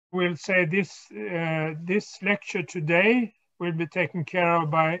will say this lecture today will be taken care of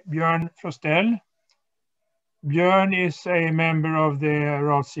by Björn Frostell. Björn is a member of the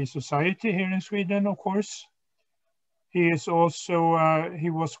Aral Sea Society here in Sweden, of course. He is also, he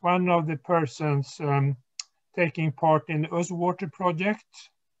was one of the persons taking part in the Water project,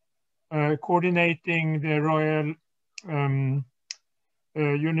 coordinating the Royal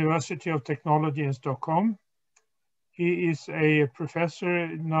University of Technology in Stockholm. He is a professor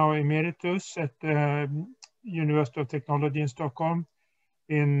now emeritus at the University of Technology in Stockholm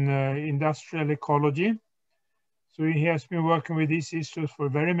in industrial ecology. So he has been working with these issues for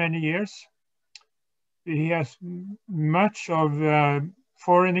very many years. He has much of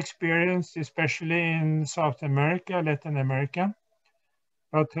foreign experience, especially in South America, Latin America,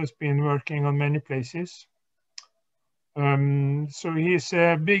 but has been working on many places. So he's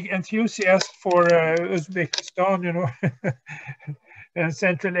a big enthusiast for Uzbekistan, you know, and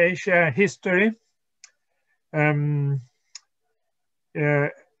Central Asia history.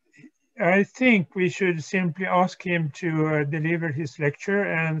 I think we should simply ask him to deliver his lecture.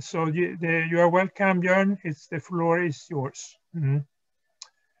 And so you are welcome, Björn. The floor is yours. Mm-hmm.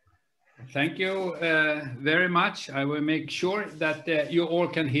 Thank you very much. I will make sure that you all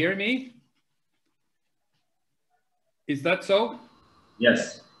can hear me. Is that so?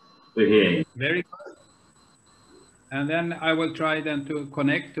 Yes, we're hearing. Very good. And then I will try then to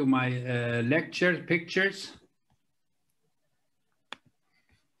connect to my lecture pictures.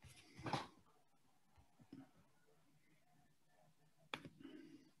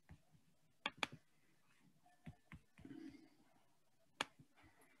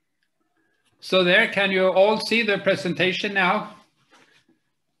 So there, can you all see the presentation now?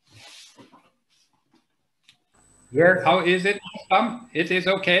 Yes. How is it? It is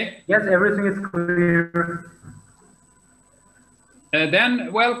okay? Yes, everything is clear.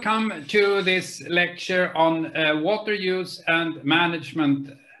 Then welcome to this lecture on water use and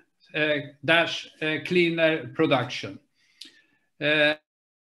management cleaner production.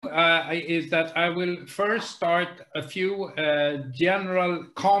 Is that I will first start a few general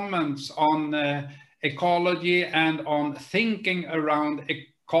comments on ecology and on thinking around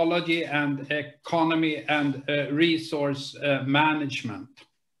ecology and economy and resource management.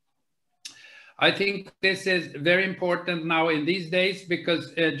 I think this is very important now in these days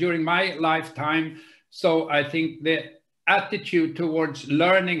because during my lifetime, so I think the attitude towards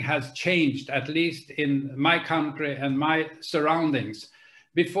learning has changed, at least in my country and my surroundings.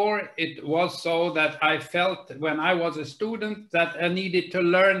 Before, it was so that I felt when I was a student that I needed to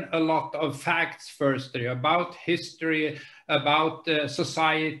learn a lot of facts firstly about history, about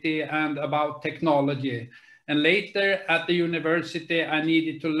society and about technology. And later at the university, I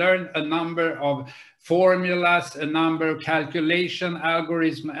needed to learn a number of formulas, a number of calculation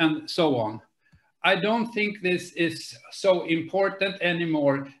algorithms and so on. I don't think this is so important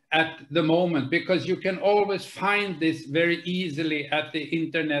anymore at the moment because you can always find this very easily at the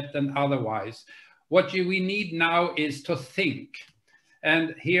internet and otherwise. What we need now is to think.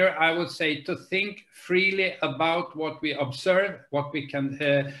 And here I would say to think freely about what we observe, what we can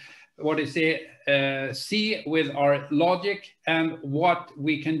see with our logic and what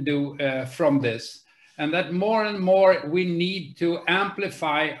we can do from this. And that more and more we need to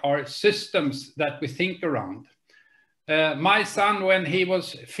amplify our systems that we think around. My son, when he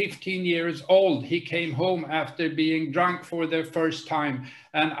was 15 years old, he came home after being drunk for the first time.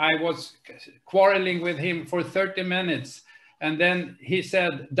 And I was quarreling with him for 30 minutes. And then he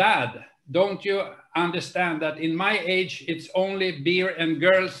said, "Dad, don't you understand that in my age, it's only beer and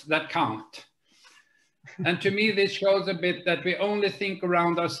girls that count?" And to me, this shows a bit that we only think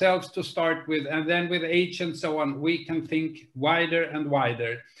around ourselves to start with, and then with age and so on, we can think wider and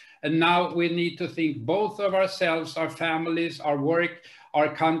wider. And now we need to think both of ourselves, our families, our work, our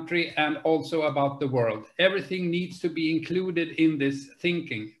country, and also about the world. Everything needs to be included in this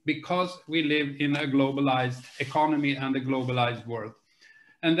thinking because we live in a globalized economy and a globalized world.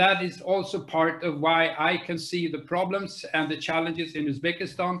 And that is also part of why I can see the problems and the challenges in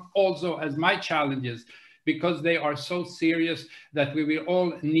Uzbekistan also as my challenges, because they are so serious that we will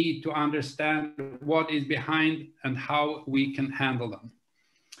all need to understand what is behind and how we can handle them.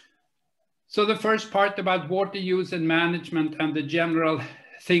 So the first part about water use and management and the general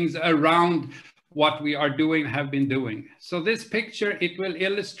things around what we are doing, have been doing. So this picture, it will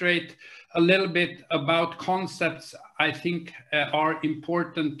illustrate a little bit about concepts I think are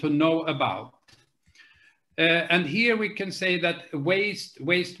important to know about. And here we can say that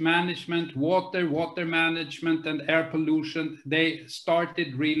waste management, water management, and air pollution, they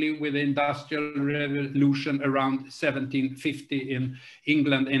started really with the Industrial Revolution around 1750 in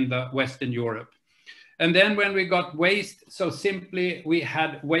England, in the Western Europe. And then when we got waste, so simply we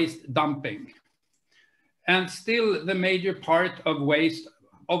had waste dumping. And still the major part of waste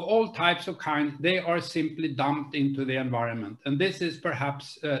of all types of kind, they are simply dumped into the environment. And this is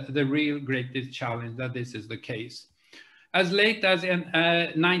perhaps the real greatest challenge, that this is the case. As late as in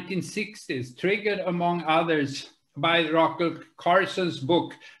 1960s, triggered among others by Rachel Carson's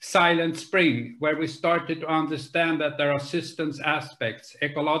book, Silent Spring, where we started to understand that there are systems aspects,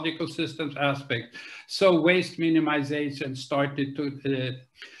 ecological systems aspects. So waste minimization started to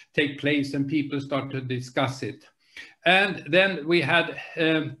take place and people started to discuss it. And then we had,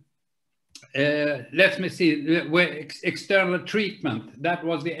 let me see, external treatment. That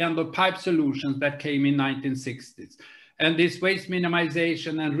was the end of pipe solutions that came in 1960s. And this waste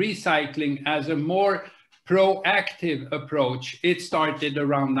minimization and recycling as a more proactive approach, it started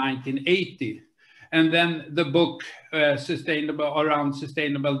around 1980. And then the book around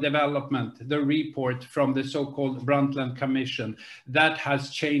sustainable development, the report from the so-called Brundtland Commission, that has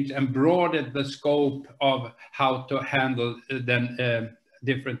changed and broadened the scope of how to handle then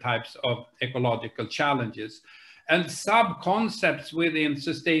different types of ecological challenges. And sub-concepts within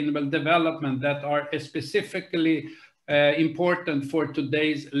sustainable development that are specifically important for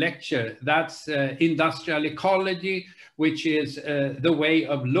today's lecture. That's industrial ecology, which is the way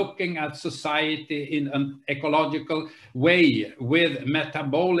of looking at society in an ecological way with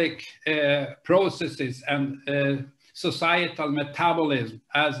metabolic processes and societal metabolism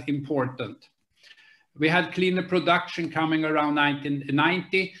as important. We had cleaner production coming around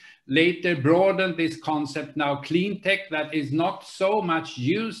 1990. Later broadened this concept, now clean tech, that is not so much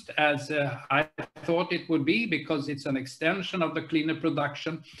used as I thought it would be, because it's an extension of the cleaner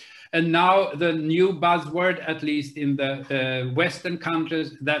production. And now the new buzzword, at least in the Western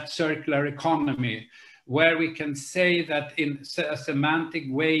countries, that circular economy, where we can say that in a semantic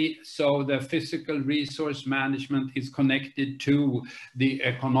way, so the physical resource management is connected to the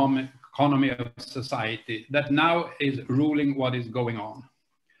economy of society, that now is ruling what is going on.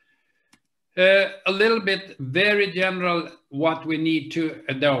 A little bit very general what we need to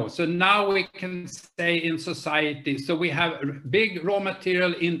know. So now we can say in society, so we have big raw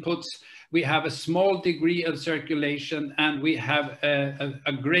material inputs, we have a small degree of circulation, and we have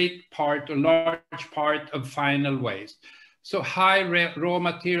a great part, a large part of final waste. So high raw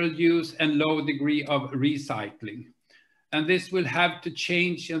material use and low degree of recycling. And this will have to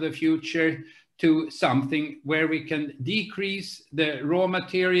change in the future to something where we can decrease the raw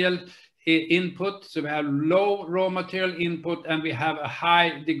material input, so we have low raw material input and we have a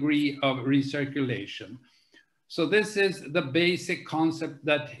high degree of recirculation. So this is the basic concept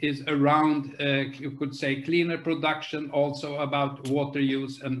that is around, you could say, cleaner production, also about water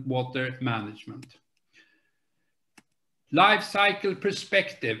use and water management. Life cycle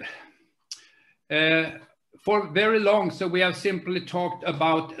perspective. For very long, so we have simply talked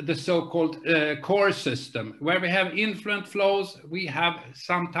about the so-called core system, where we have influent flows, we have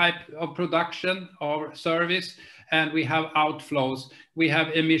some type of production or service, and we have outflows, we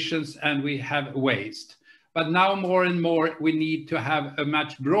have emissions, and we have waste. But now more and more, we need to have a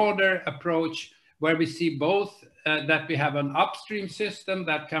much broader approach where we see both that we have an upstream system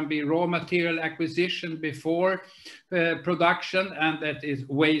that can be raw material acquisition before production, and that is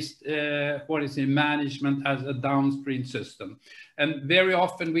waste, what is in management as a downstream system. And very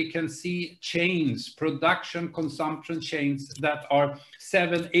often we can see chains, production consumption chains that are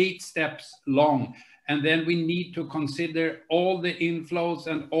 7-8 steps long. And then we need to consider all the inflows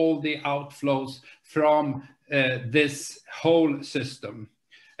and all the outflows from this whole system.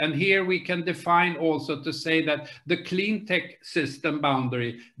 And here we can define also to say that the clean tech system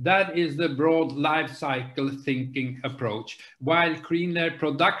boundary, that is the broad life cycle thinking approach, while cleaner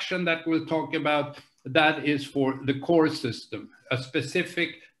production that we'll talk about, that is for the core system, a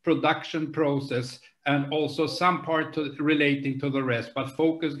specific production process, and also some part relating to the rest, but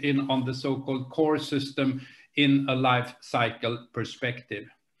focus in on the so-called core system in a life cycle perspective.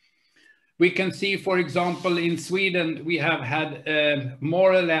 We can see, for example, in Sweden, we have had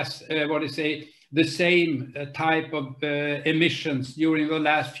more or less, the same type of emissions during the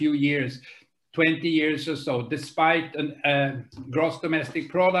last few years, 20 years or so, despite a gross domestic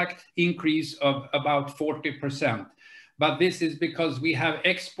product increase of about 40%. But this is because we have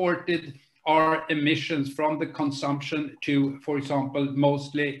exported our emissions from the consumption to, for example,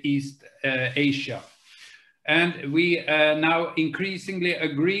 mostly East Asia. And we now increasingly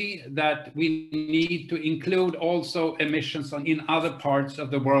agree that we need to include also emissions in other parts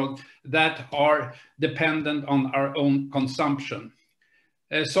of the world that are dependent on our own consumption.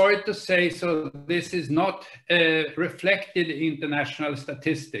 Sorry to say, so this is not reflected in international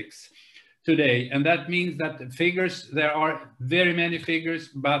statistics today. And that means that the figures, there are very many figures,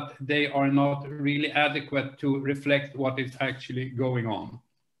 but they are not really adequate to reflect what is actually going on.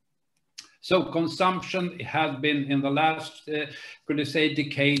 So consumption has been in the last, could you say,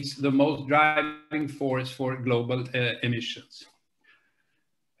 decades, the most driving force for global emissions.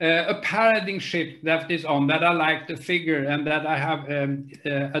 A paradigm shift that is on, that I like the figure and that I have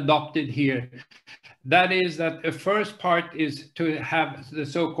adopted here. That is that the first part is to have the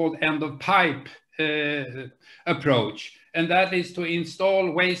so-called end of pipe approach. And that is to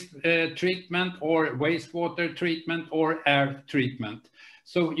install waste treatment or wastewater treatment or air treatment.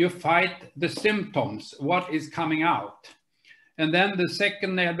 So you fight the symptoms, what is coming out. And then the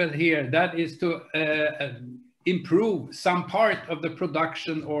second level here, that is to improve some part of the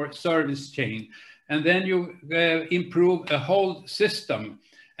production or service chain. And then you improve a whole system.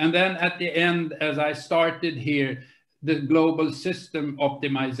 And then at the end, as I started here, the global system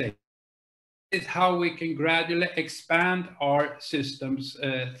optimization is how we can gradually expand our systems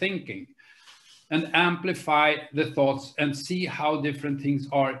thinking and amplify the thoughts and see how different things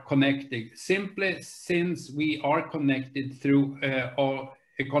are connected, simply since we are connected through our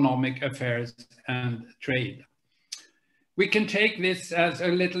economic affairs and trade. We can take this as a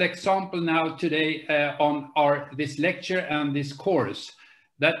little example now today on this lecture and this course.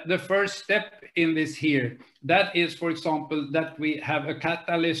 That the first step in this here, that is, for example, that we have a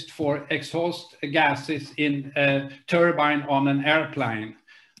catalyst for exhaust gases in a turbine on an airplane.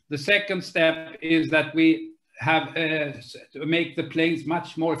 The second step is that we have to make the planes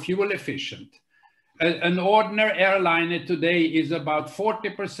much more fuel efficient. An ordinary airliner today is about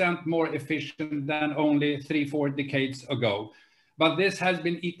 40% more efficient than only 3-4 decades ago. But this has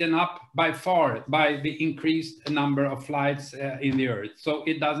been eaten up by far by the increased number of flights in the Earth. So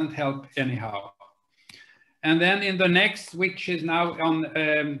it doesn't help anyhow. And then in the next, which is now on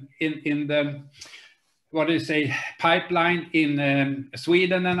in the, what do you say, pipeline in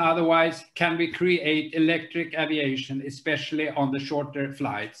Sweden and otherwise, can we create electric aviation, especially on the shorter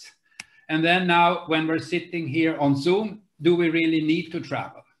flights? And then now when we're sitting here on Zoom, do we really need to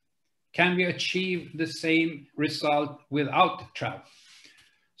travel? Can we achieve the same result without travel?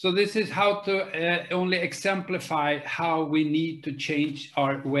 So this is how to only exemplify how we need to change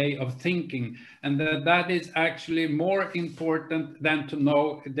our way of thinking. And that is actually more important than to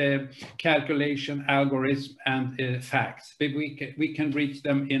know the calculation algorithm and facts. But we can reach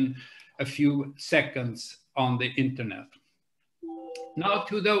them in a few seconds on the internet. Now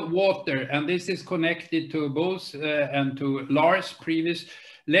to the water, and this is connected to both and to Lars' previous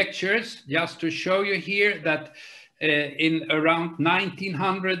lectures, just to show you here that in around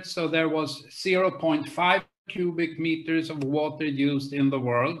 1900, so there was 0.5 cubic meters of water used in the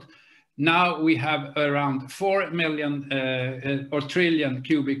world. Now we have around 4 million or trillion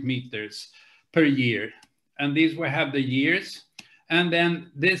cubic meters per year. And these will have the years. And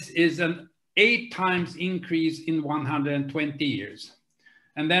then this is an 8 times increase in 120 years.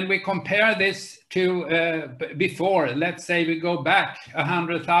 And then we compare this to before, let's say we go back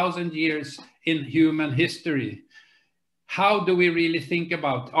 100,000 years in human history. How do we really think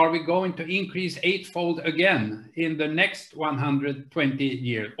about, are we going to increase 8-fold again in the next 120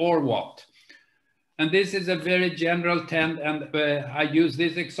 years or what? And this is a very general trend, and I use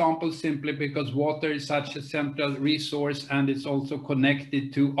this example simply because water is such a central resource and it's also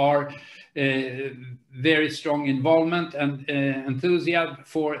connected to our very strong involvement and enthusiasm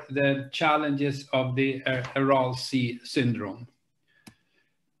for the challenges of the Aral Sea syndrome.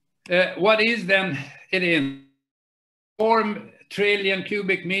 What is then it in 4 trillion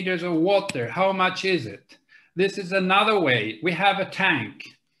cubic meters of water? How much is it? This is another way. We have a tank.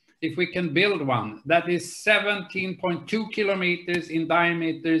 If we can build one, that is 17.2 kilometers in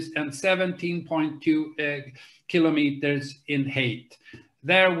diameters and 17.2 kilometers in height.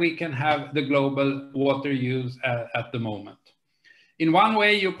 There we can have the global water use at the moment. In one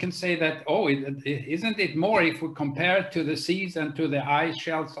way, you can say that, oh, isn't it more if we compare to the seas and to the ice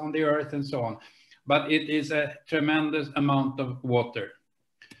shelves on the earth and so on? But it is a tremendous amount of water.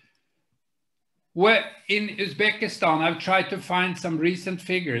 Well, in Uzbekistan, I've tried to find some recent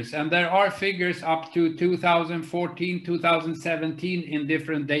figures, and there are figures up to 2014, 2017 in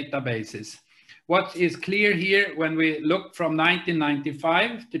different databases. What is clear here, when we look from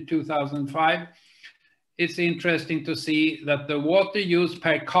 1995 to 2005, it's interesting to see that the water use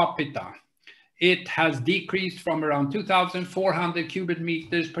per capita it has decreased from around 2,400 cubic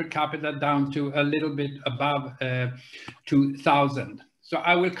meters per capita down to a little bit above 2,000. So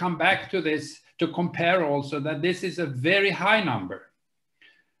I will come back to this to compare also that this is a very high number.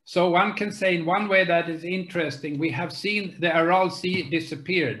 So one can say in one way that is interesting, we have seen the Aral Sea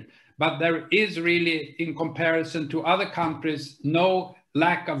disappeared, but there is really, in comparison to other countries, no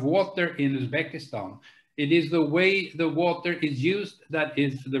lack of water in Uzbekistan. It is the way the water is used that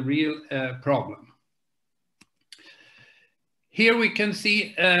is the real problem. Here we can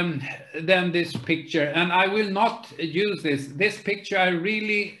see then this picture, and I will not use this. This picture, I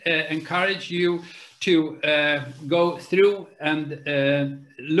really encourage you to go through and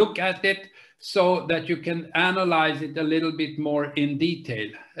look at it so that you can analyze it a little bit more in detail.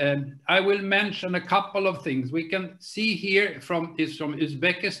 I will mention a couple of things. We can see here is from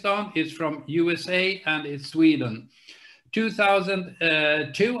Uzbekistan, is from USA, and it's Sweden,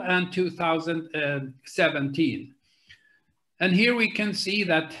 2002 and 2017. And here we can see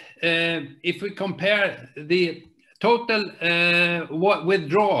that if we compare the total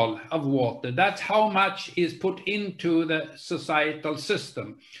withdrawal of water, that's how much is put into the societal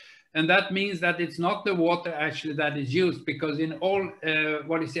system. And that means that it's not the water actually that is used, because in all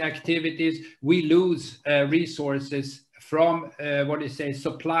activities, we lose resources from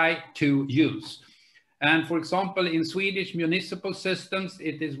supply to use. And for example, in Swedish municipal systems,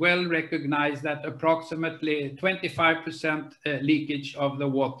 it is well recognized that approximately 25% leakage of the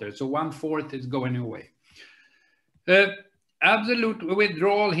water. So 1/4 is going away. Absolute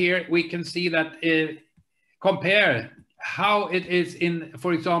withdrawal here, we can see that compare how it is in,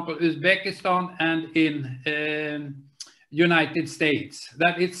 for example, Uzbekistan and in United States.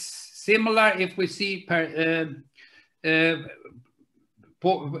 That it's similar if we see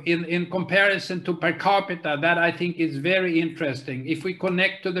in comparison to per capita. That I think is very interesting. If we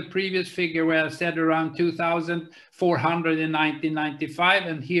connect to the previous figure where I said around 2,400 in 1995,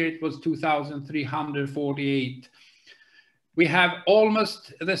 and here it was 2,348. We have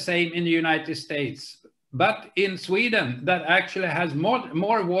almost the same in the United States. But in Sweden, that actually has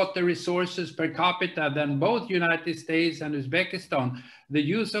more water resources per capita than both United States and Uzbekistan. The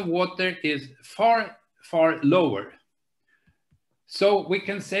use of water is far, far lower. So we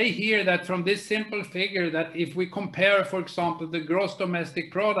can say here that from this simple figure that if we compare, for example, the gross domestic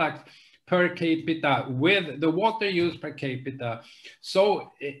product per capita with the water use per capita,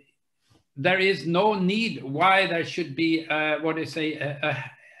 so there is no need why there should be a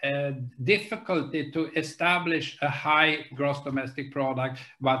difficulty to establish a high gross domestic product,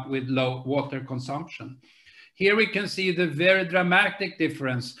 but with low water consumption. Here we can see the very dramatic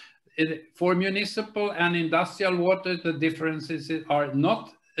difference. For municipal and industrial water, the differences are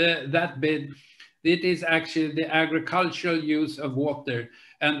not that big. It is actually the agricultural use of water,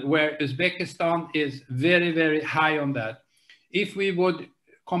 and where Uzbekistan is very, very high on that. If we would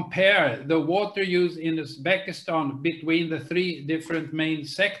compare the water use in Uzbekistan between the three different main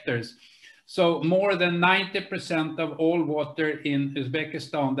sectors, so more than 90% of all water in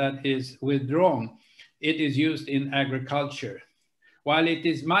Uzbekistan that is withdrawn, it is used in agriculture. While it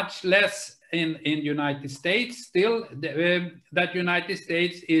is much less in United States, still that United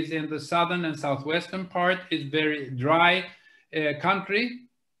States is in the southern and southwestern part, is very dry country.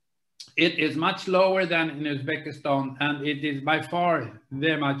 It is much lower than in Uzbekistan, and it is by far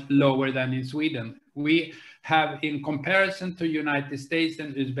very much lower than in Sweden. We have, in comparison to United States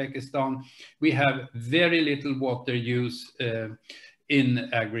and Uzbekistan, we have very little water use in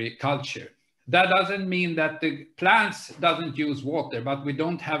agriculture. That doesn't mean that the plants doesn't use water, but we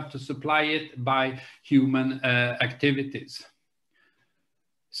don't have to supply it by human activities.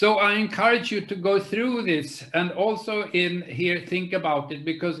 So I encourage you to go through this, and also in here think about it,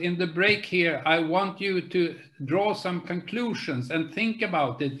 because in the break here, I want you to draw some conclusions and think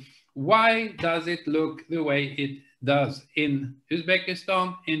about it. Why does it look the way it does in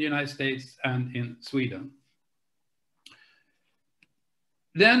Uzbekistan, in the United States, and in Sweden?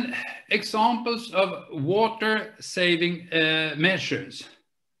 Then examples of water saving measures.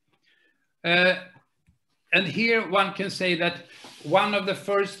 And here one can say that one of the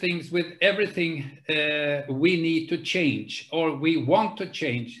first things with everything we need to change, or we want to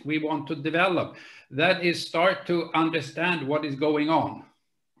change, we want to develop, that is start to understand what is going on.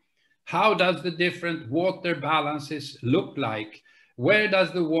 How does the different water balances look like? Where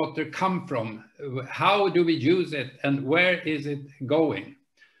does the water come from? How do we use it, and where is it going?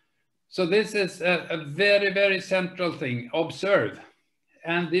 So this is a very, very central thing. Observe.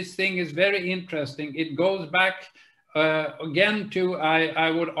 And this thing is very interesting. It goes back again to,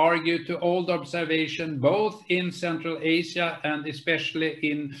 I would argue, to old observation, both in Central Asia and especially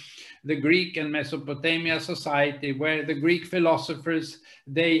in the Greek and Mesopotamia society, where the Greek philosophers,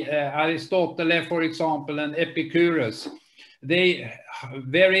 they, Aristotle, for example, and Epicurus, they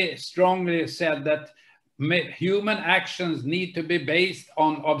very strongly said that human actions need to be based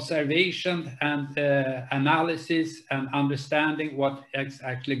on observation and analysis and understanding what is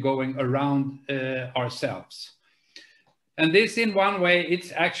actually going around ourselves. And this, in one way,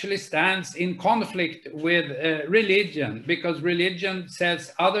 it actually stands in conflict with religion, because religion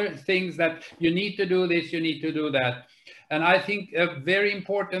says other things, that you need to do this, you need to do that. And I think a very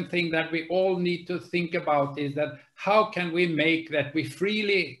important thing that we all need to think about is that how can we make that we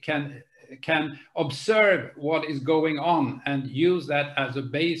freely can observe what is going on and use that as a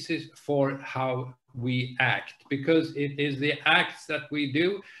basis for how we act, because it is the acts that we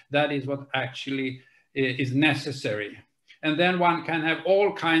do that is what actually is necessary. And then one can have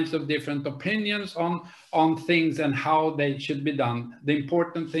all kinds of different opinions on things and how they should be done. The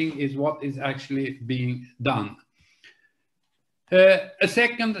important thing is what is actually being done. A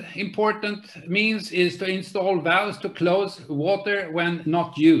second important means is to install valves to close water when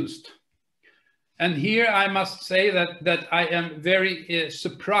not used. And here I must say that I am very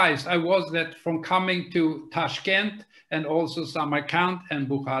surprised. I was that from coming to Tashkent and also Samarkand and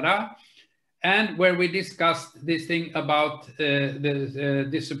Bukhara, and where we discussed this thing about the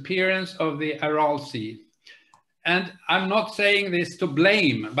disappearance of the Aral Sea. And I'm not saying this to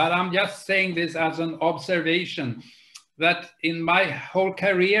blame, but I'm just saying this as an observation, that in my whole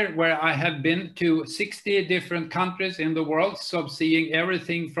career, where I have been to 60 different countries in the world, so seeing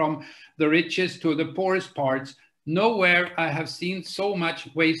everything from the richest to the poorest parts, nowhere I have seen so much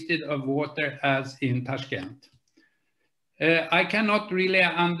wasted of water as in Tashkent. I cannot really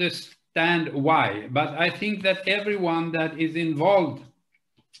understand why, but I think that everyone that is involved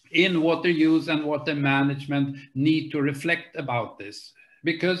in water use and water management need to reflect about this,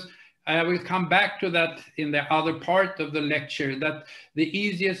 because I will come back to that in the other part of the lecture, that the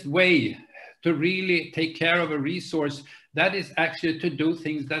easiest way to really take care of a resource, that is actually to do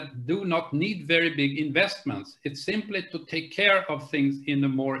things that do not need very big investments. It's simply to take care of things in a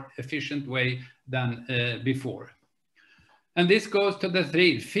more efficient way than before. And this goes to the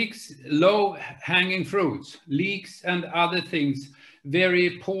three: fix low-hanging fruits, leaks and other things,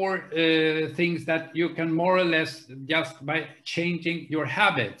 very poor things that you can more or less just by changing your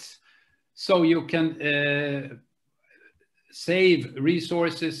habits, so you can save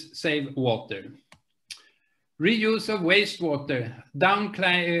resources, save water. Reuse of wastewater,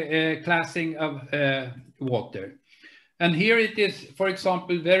 downclassing of water. And here it is, for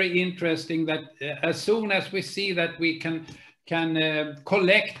example, very interesting that as soon as we see that we can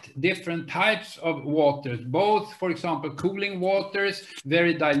collect different types of waters, both, for example, cooling waters,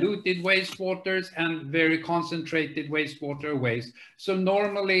 very diluted wastewaters, and very concentrated wastewater waste. So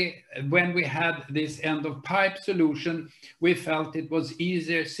normally when we had this end of pipe solution, we felt it was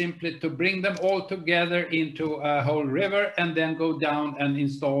easier simply to bring them all together into a whole river and then go down and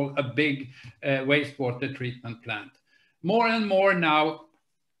install a big wastewater treatment plant. More and more now,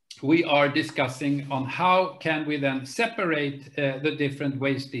 we are discussing on how can we then separate the different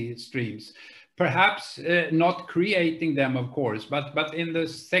waste streams. Perhaps not creating them, of course, but in the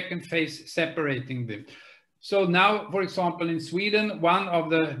second phase, separating them. So now, for example, in Sweden, one of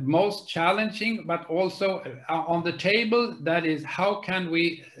the most challenging, but also on the table, that is how can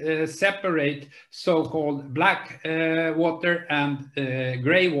we separate so-called black water and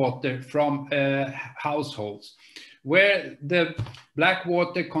gray water from households, where the black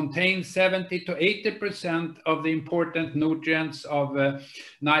water contains 70 to 80% of the important nutrients of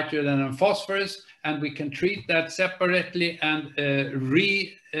nitrogen and phosphorus, and we can treat that separately and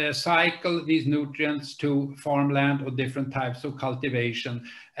recycle these nutrients to farmland or different types of cultivation.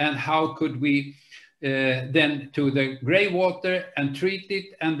 And how could we then to the gray water and treat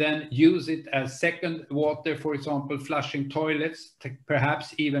it and then use it as second water, for example, flushing toilets,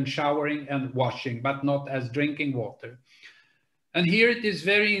 perhaps even showering and washing, but not as drinking water. And here it is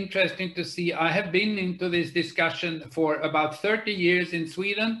very interesting to see, I have been into this discussion for about 30 years in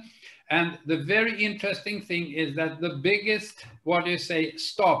Sweden. And the very interesting thing is that the biggest,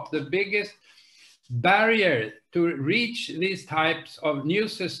 the biggest barrier to reach these types of new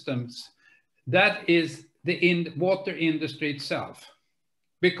systems, that is the water industry itself.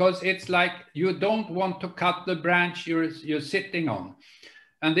 Because it's like you don't want to cut the branch you're sitting on.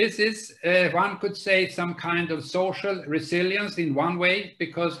 And this is, one could say, some kind of social resilience in one way,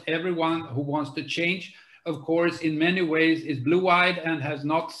 because everyone who wants to change of course, in many ways is blue-eyed and has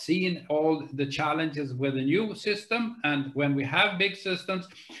not seen all the challenges with a new system. And when we have big systems,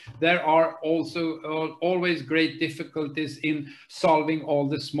 there are also always great difficulties in solving all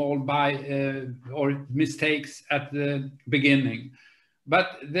the small or mistakes at the beginning.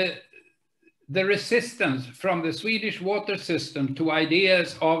 But the resistance from the Swedish water system to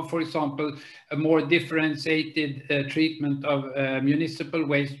ideas of, for example, a more differentiated treatment of municipal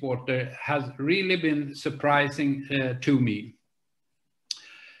wastewater has really been surprising to me.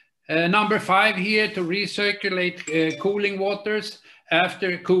 Number 5 here, to recirculate cooling waters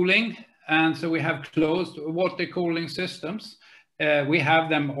after cooling. And so we have closed water cooling systems. We have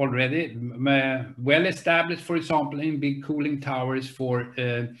them already well established, for example, in big cooling towers for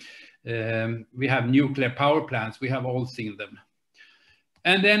we have nuclear power plants. We have all seen them.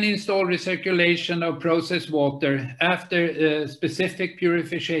 And then install recirculation of processed water after specific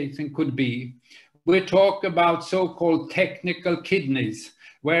purification could be. We talk about so-called technical kidneys,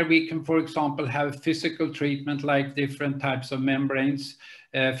 where we can, for example, have physical treatment like different types of membranes,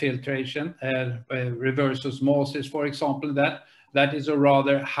 filtration, reverse osmosis, for example, that is a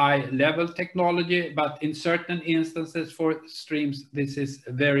rather high level technology, but in certain instances for streams, this is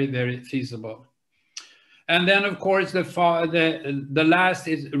very, very feasible. And then of course, the last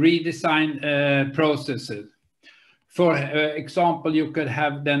is redesign processes. For example, you could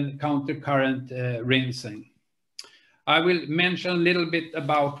have then countercurrent rinsing. I will mention a little bit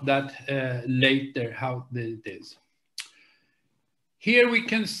about that later, how it is. Here we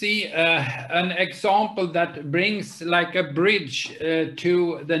can see an example that brings like a bridge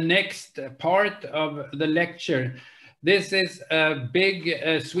to the next part of the lecture. This is a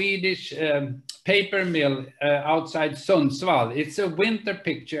big Swedish paper mill outside Sundsvall. It's a winter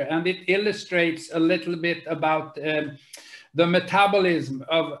picture and it illustrates a little bit about the metabolism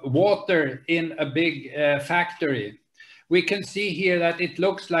of water in a big factory. We can see here that it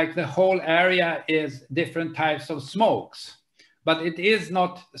looks like the whole area is different types of smokes. But it is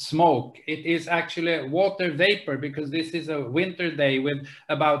not smoke, it is actually water vapor, because this is a winter day with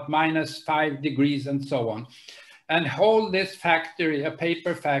about -5 degrees and so on. And whole this factory, a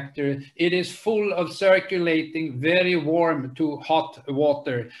paper factory, it is full of circulating very warm to hot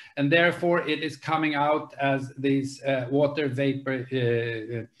water. And therefore it is coming out as these water vapor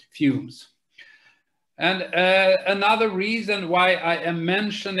fumes. And another reason why I am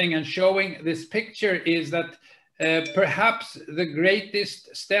mentioning and showing this picture is that perhaps the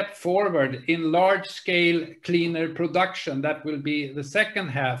greatest step forward in large-scale cleaner production, that will be the second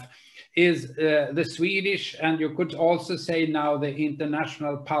half, is the Swedish, and you could also say now the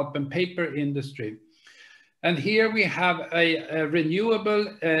international pulp and paper industry. And here we have a renewable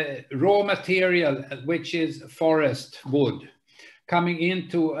raw material, which is forest wood, coming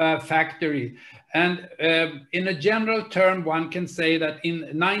into a factory. And in a general term, one can say that in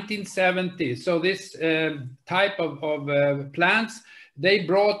 1970, so this type of plants, they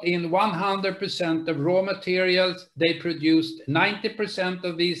brought in 100% of raw materials. They produced 90%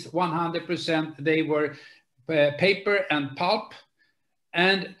 of these 100%. They were paper and pulp,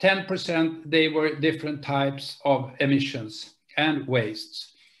 and 10% they were different types of emissions and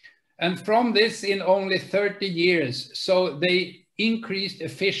wastes. And from this in only 30 years, so they increased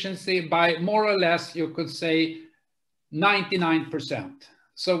efficiency by more or less, you could say, 99%.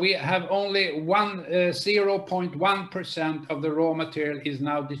 So we have only 0.1% of the raw material is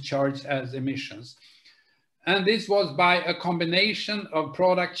now discharged as emissions. And this was by a combination of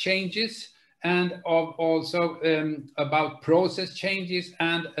product changes and of also about process changes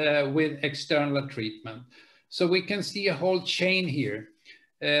and with external treatment. So we can see a whole chain here.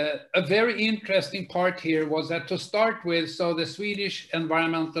 A very interesting part here was that to start with, so the Swedish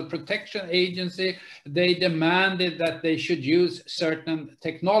Environmental Protection Agency, they demanded that they should use certain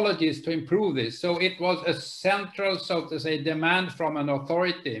technologies to improve this. So it was a central, so to say, demand from an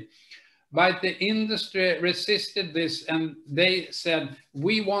authority. But the industry resisted this and they said,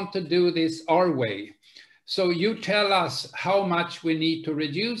 we want to do this our way. So you tell us how much we need to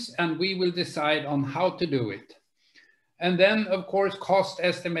reduce and we will decide on how to do it. And then, of course, cost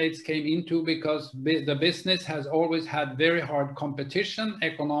estimates came into, because the business has always had very hard competition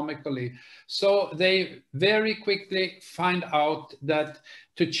economically. So they very quickly find out that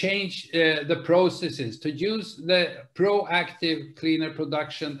to change the processes, to use the proactive cleaner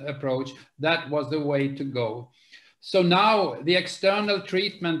production approach, that was the way to go. So now the external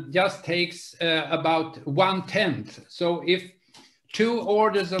treatment just takes about 1/10. So if 2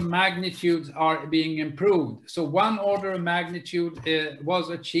 orders of magnitude are being improved. So 1 order of magnitude was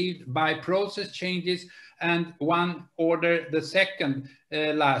achieved by process changes, and one order the second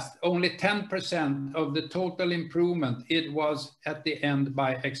last. Only 10% of the total improvement, it was at the end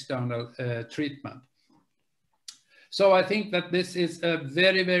by external treatment. So I think that this is a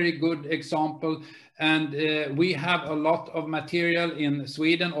very, very good example. And we have a lot of material in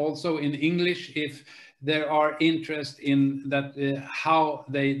Sweden, also in English, if there are interest in that, how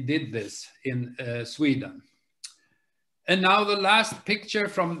they did this in Sweden. And now the last picture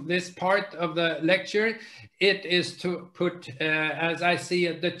from this part of the lecture, it is to put, as I see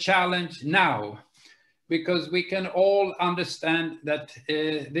it, the challenge now. Because we can all understand that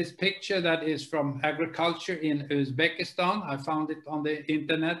this picture that is from agriculture in Uzbekistan, I found it on the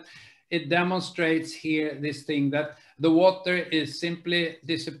internet, it demonstrates here this thing that the water is simply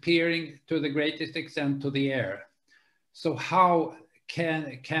disappearing to the greatest extent to the air. So how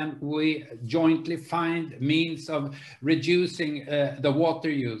can we jointly find means of reducing the water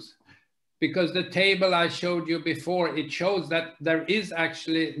use? Because the table I showed you before, it shows that there is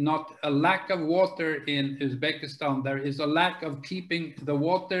actually not a lack of water in Uzbekistan. There is a lack of keeping the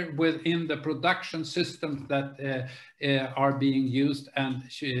water within the production systems that are being used and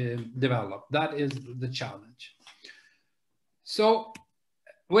developed. That is the challenge. So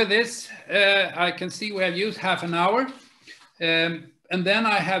with this, I can see we have used half an hour. And then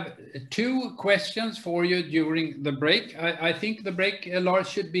I have 2 questions for you during the break. I think the break, Lars,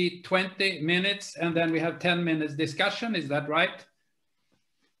 should be 20 minutes, and then we have 10 minutes discussion. Is that right?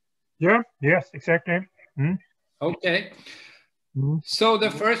 Yeah, yes, exactly. Mm. Okay. Mm. So the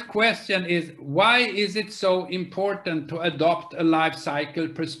first question is, why is it so important to adopt a life cycle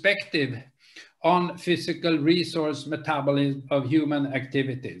perspective on physical resource metabolism of human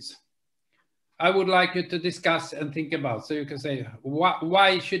activities? I would like you to discuss and think about, so you can say,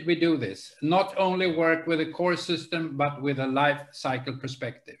 why should we do this? Not only work with a core system, but with a life cycle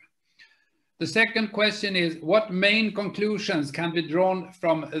perspective. The second question is, what main conclusions can be drawn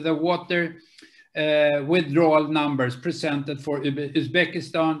from the water withdrawal numbers presented for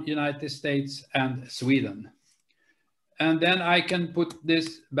Uzbekistan, United States, and Sweden? And then I can put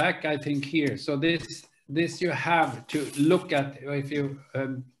this back, I think, here. So this you have to look at if you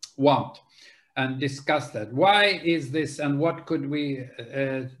want. And discuss that. Why is this, and what could we,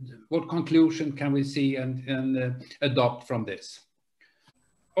 what conclusion can we see and adopt from this?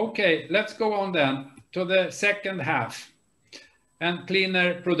 Okay, let's go on then to the second half, and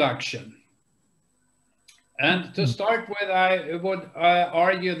cleaner production. And to start with, I would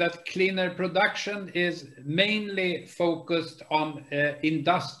argue that cleaner production is mainly focused on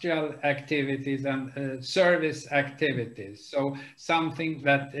industrial activities and service activities. So something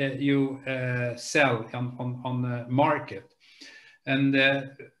that you sell on the market. And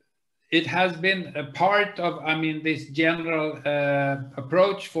it has been a part of, I mean, this general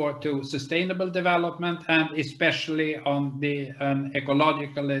approach to sustainable development, and especially on the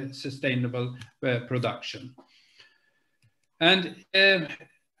ecologically sustainable production. And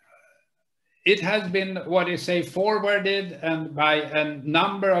it has been, what you say, forwarded and by a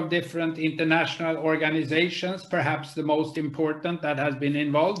number of different international organizations. Perhaps the most important that has been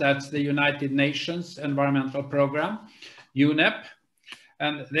involved, that's the United Nations Environmental Program, UNEP.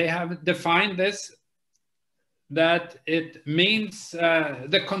 And they have defined this, that it means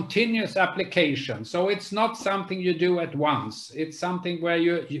the continuous application. So it's not something you do at once. It's something where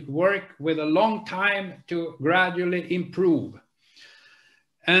you work with a long time to gradually improve.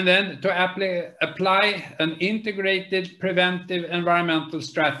 And then to apply an integrated preventive environmental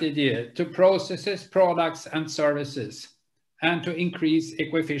strategy to processes, products, and services, and to increase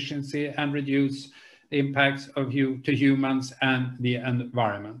eco-efficiency and reduce the impacts to humans and the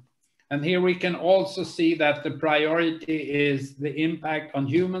environment. And here we can also see that the priority is the impact on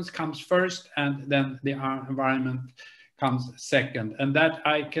humans comes first, and then the environment comes second. And that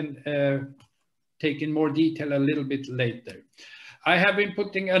I can take in more detail a little bit later. I have been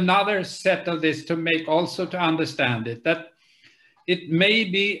putting another set of this to make also to understand it, that it may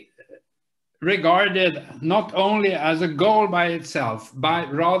be regarded not only as a goal by itself,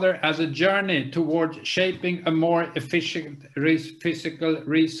 but rather as a journey towards shaping a more efficient physical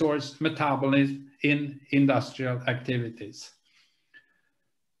resource metabolism in industrial activities.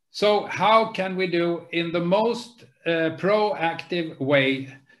 So how can we do in the most proactive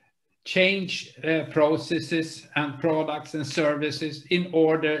way change processes and products and services in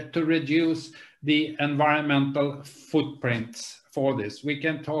order to reduce the environmental footprints for this? We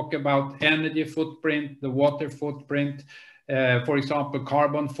can talk about energy footprint, the water footprint, for example,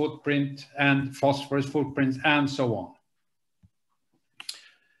 carbon footprint and phosphorus footprints, and so on.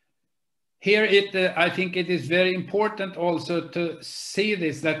 here I think it is very important also to see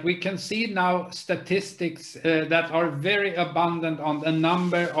this, that we can see now statistics that are very abundant on the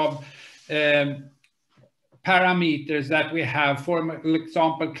number of parameters that we have, for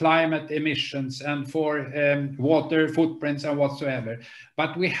example, climate emissions and for water footprints and whatsoever.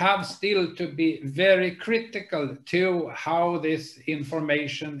 But we have still to be very critical to how this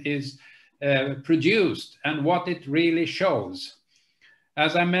information is produced and what it really shows.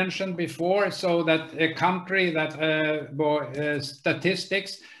 As I mentioned before, so that a country that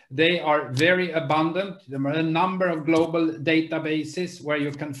statistics, they are very abundant. There are a number of global databases where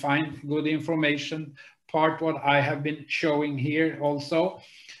you can find good information, part what I have been showing here also,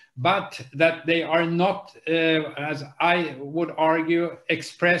 but that they are not, as I would argue,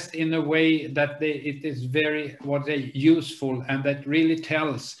 expressed in a way that it is very useful and that really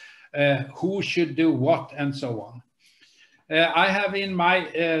tells who should do what and so on. I have in my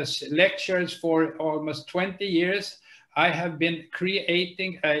lectures for almost 20 years, I have been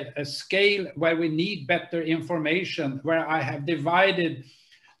creating a scale where we need better information, where I have divided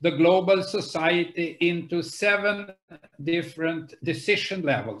the global society into 7 different decision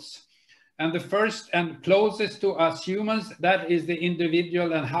levels. And the first and closest to us humans, that is the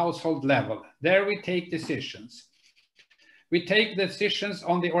individual and household level. There we take decisions. We take decisions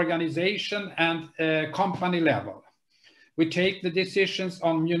on the organization and company level. We take the decisions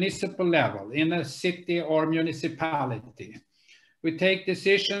on municipal level in a city or municipality. We take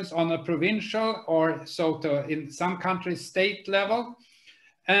decisions on a provincial or in some countries state level,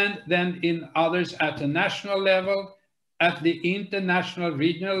 and then in others at the national level, at the international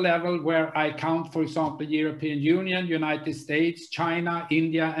regional level, where I count, for example, European Union, United States, China,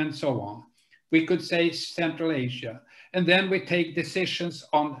 India, and so on. We could say Central Asia. And then we take decisions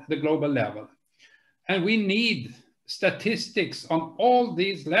on the global level. And we need statistics on all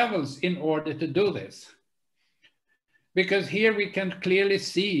these levels in order to do this. Because here we can clearly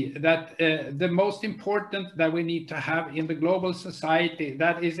see that the most important that we need to have in the global society,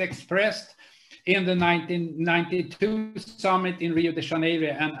 that is expressed in the 1992 summit in Rio de Janeiro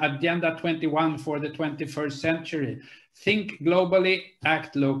and Agenda 21 for the 21st century. Think globally,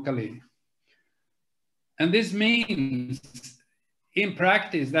 act locally. And this means in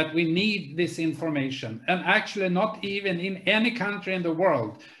practice that we need this information, and actually not even in any country in the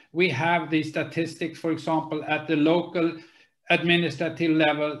world we have these statistics, for example, at the local administrative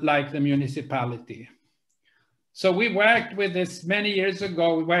level, like the municipality. So we worked with this many years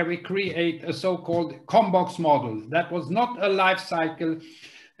ago, where we create a so-called COMBOX model. That was not a life cycle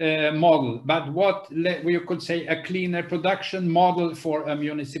model, but what we could say a cleaner production model for a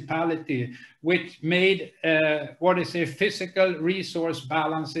municipality, which made physical resource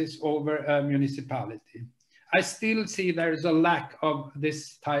balances over a municipality. I still see there is a lack of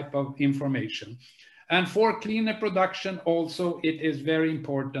this type of information. And for cleaner production also, it is very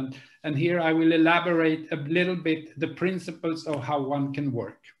important. And here I will elaborate a little bit the principles of how one can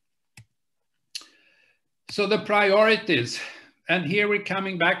work. So the priorities, and here we're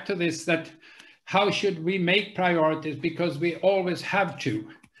coming back to this, that how should we make priorities, because we always have to.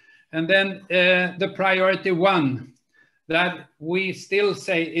 And then the priority 1, that we still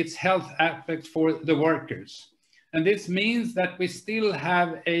say it's health aspects for the workers. And this means that we still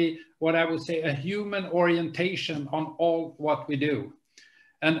have what I would say, a human orientation on all what we do.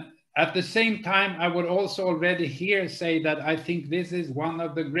 And at the same time, I would also already here say that I think this is one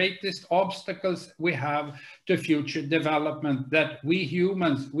of the greatest obstacles we have to future development, that we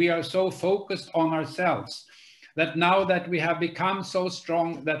humans, we are so focused on ourselves, that now that we have become so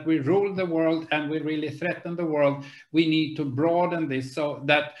strong that we rule the world and we really threaten the world, we need to broaden this so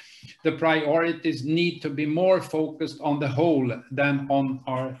that the priorities need to be more focused on the whole than on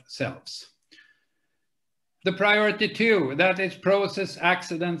ourselves. The priority 2, that is process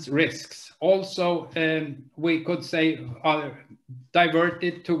accidents risks. Also, we could say are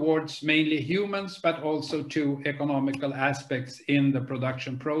diverted towards mainly humans, but also to economical aspects in the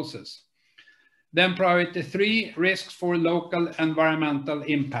production process. Then priority 3, risks for local environmental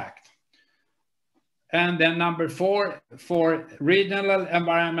impact. And then number 4, for regional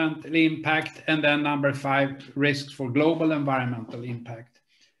environmental impact. And then number 5, risks for global environmental impact.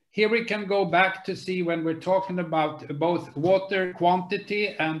 Here we can go back to see when we're talking about both water quantity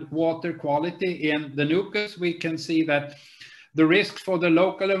and water quality in the NUCUS, we can see that the risk for the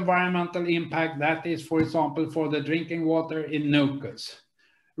local environmental impact, that is, for example, for the drinking water in NUCUS.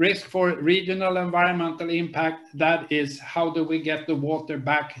 Risk for regional environmental impact, that is, how do we get the water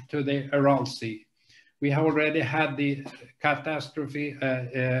back to the Aral Sea? We have already had the catastrophe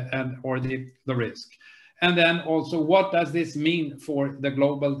or the risk. And then also, what does this mean for the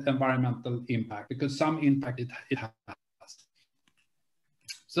global environmental impact? Because some impact it has.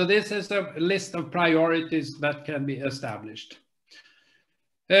 So this is a list of priorities that can be established.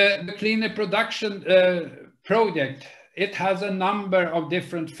 The cleaner production project, it has a number of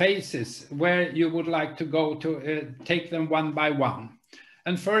different phases where you would like to go to take them one by one.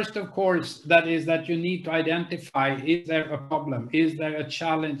 And first, of course, that is that you need to identify, is there a problem? Is there a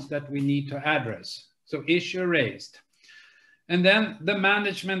challenge that we need to address? So issue raised. And then the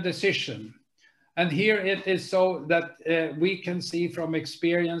management decision. And here it is so that we can see from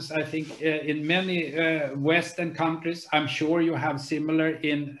experience, I think in many Western countries, I'm sure you have similar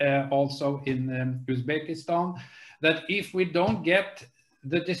in also in Uzbekistan, that if we don't get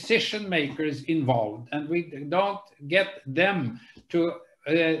the decision makers involved and we don't get them to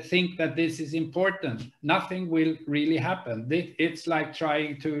think that this is important, nothing will really happen. It's like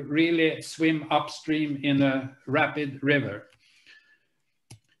trying to really swim upstream in a rapid river.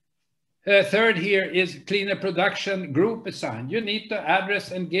 Third here is cleaner production group assigned. You need to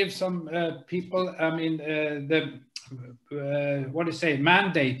address and give some people, I mean, what do you say,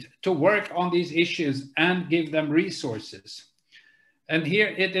 mandate to work on these issues and give them resources. And here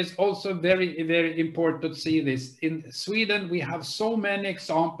it is also very, very important to see this. In Sweden, we have so many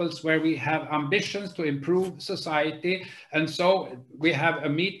examples where we have ambitions to improve society. And so we have a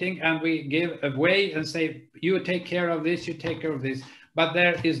meeting and we give away and say, you take care of this, you take care of this. But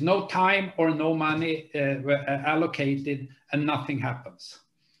there is no time or no money allocated and nothing happens.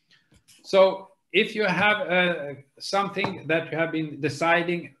 So if you have something that you have been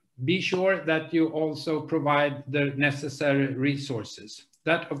deciding, be sure that you also provide the necessary resources.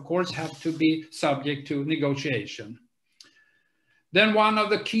 That, of course, have to be subject to negotiation. Then one of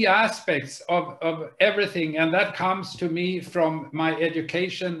the key aspects of everything, and that comes to me from my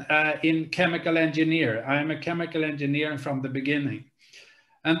education in chemical engineer. I am a chemical engineer from the beginning.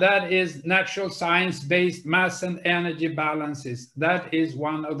 And that is natural science-based mass and energy balances. That is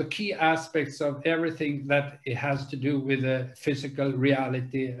one of the key aspects of everything that it has to do with the physical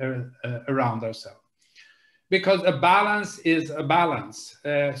reality around ourselves. Because a balance is a balance.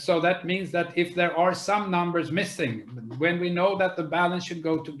 So that means that if there are some numbers missing, when we know that the balance should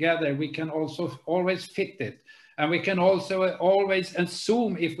go together, we can also always fit it. And we can also always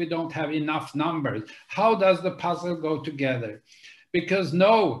assume if we don't have enough numbers. How does the puzzle go together? Because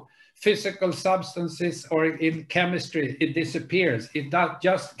no physical substances or in chemistry, it disappears. It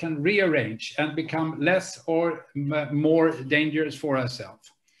just can rearrange and become less or more dangerous for ourselves.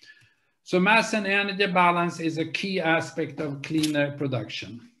 So mass and energy balance is a key aspect of cleaner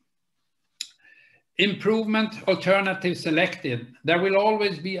production. Improvement alternative selected. There will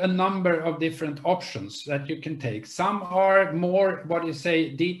always be a number of different options that you can take. Some are more, what you say,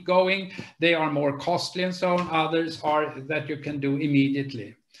 deep going. They are more costly and so on. Others are that you can do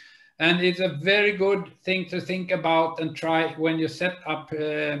immediately. And it's a very good thing to think about and try when you set up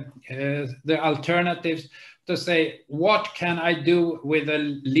the alternatives to say, what can I do with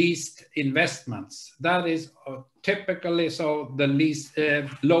the least investments? That is typically so the least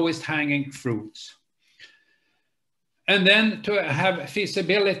lowest hanging fruits. And then to have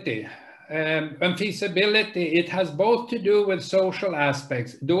feasibility. And feasibility, it has both to do with social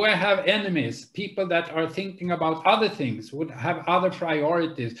aspects. Do I have enemies, people that are thinking about other things, would have other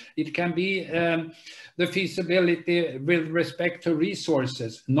priorities? It can be the feasibility with respect to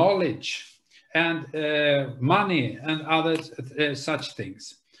resources, knowledge, and money, and other such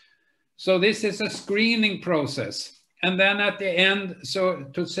things. So this is a screening process. And then at the end, so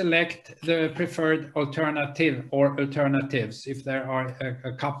to select the preferred alternative or alternatives, if there are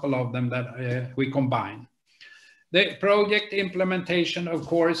a couple of them that we combine. The project implementation, of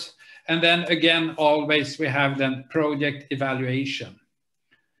course, and then again, always we have then project evaluation.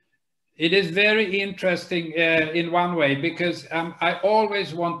 It is very interesting in one way, because I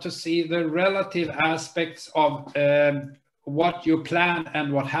always want to see the relative aspects of what you plan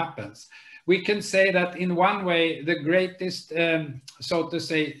and what happens. We can say that in one way, the greatest, so to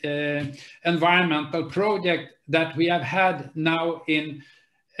say, environmental project that we have had now in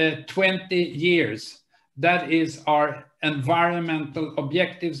 20 years, that is our environmental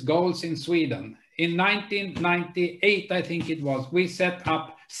objectives goals in Sweden. In 1998, I think it was, we set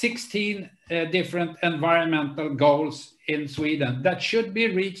up 16 different environmental goals in Sweden that should be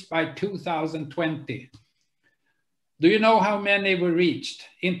reached by 2020. Do you know how many were reached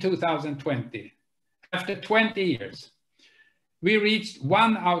in 2020? After 20 years, we reached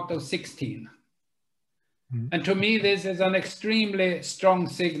 1 out of 16. And to me, this is an extremely strong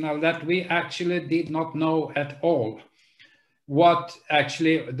signal that we actually did not know at all. what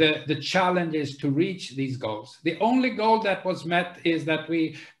actually the challenge is to reach these goals. The only goal that was met is that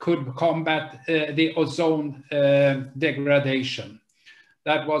we could combat the ozone degradation.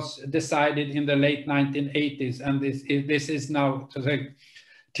 That was decided in the late 1980s, and this is now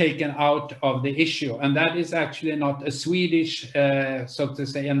taken out of the issue. And that is actually not a Swedish, so to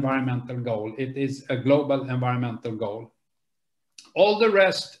say, environmental goal. It is a global environmental goal. All the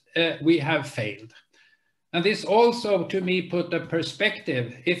rest we have failed. And this also, to me, put a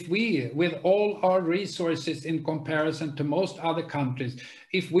perspective. If we, with all our resources in comparison to most other countries,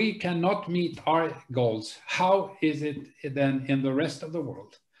 if we cannot meet our goals, how is it then in the rest of the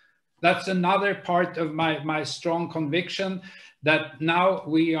world? That's another part of my strong conviction, that now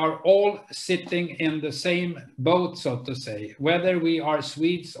we are all sitting in the same boat, so to say, whether we are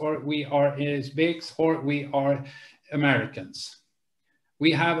Swedes or we are Uzbeks or we are Americans.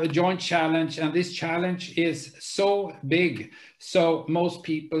 We have a joint challenge, and this challenge is so big, so most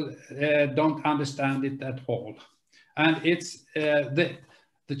people don't understand it at all. And it's the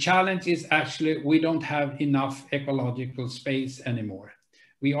challenge is actually we don't have enough ecological space anymore.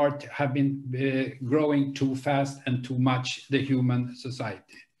 We have been growing too fast and too much, the human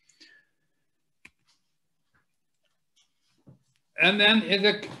society. And then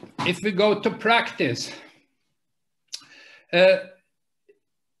if we go to practice,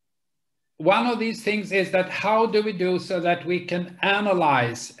 one of these things is that how do we do so that we can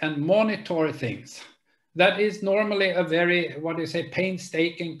analyze and monitor things? That is normally a very, what do you say,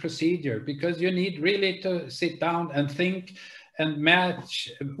 painstaking procedure, because you need really to sit down and think and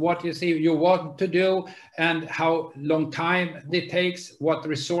match what you see you want to do and how long time it takes, what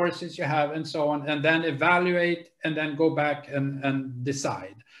resources you have and so on, and then evaluate and then go back and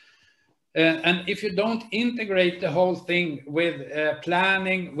decide. And if you don't integrate the whole thing with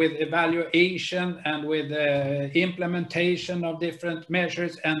planning, with evaluation, and with implementation of different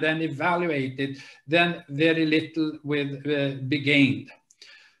measures, and then evaluate it, then very little will be gained.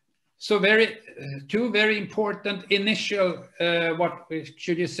 So two very important initial, what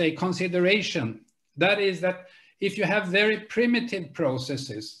should you say, consideration. That is that if you have very primitive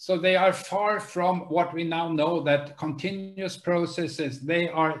processes, so they are far from what we now know that continuous processes, they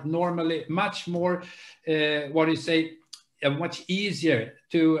are normally much more, what do you say, much easier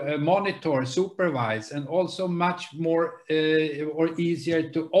to monitor, supervise, and also much more or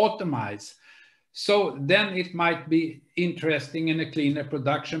easier to automate. So then it might be interesting in a cleaner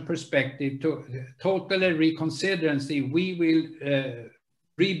production perspective to totally reconsider and see we will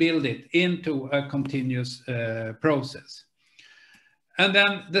rebuild it into a continuous process. And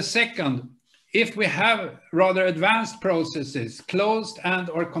then the second, if we have rather advanced processes, closed and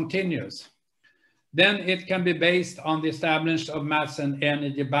or continuous, then it can be based on the establishment of mass and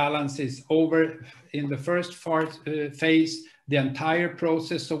energy balances over in the first phase, the entire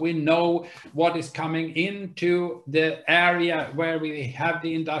process, so we know what is coming into the area where we have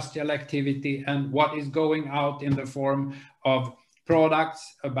the industrial activity and what is going out in the form of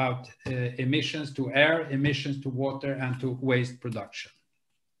products, about emissions to air, emissions to water, and to waste production.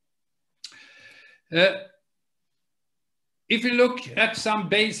 If you look at some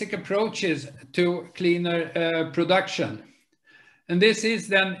basic approaches to cleaner production, and this is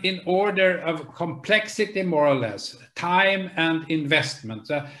then in order of complexity, more or less, time and investment.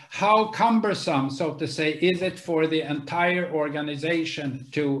 How cumbersome, so to say, is it for the entire organization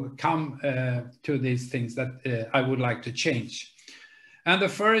to come to these things that I would like to change? And the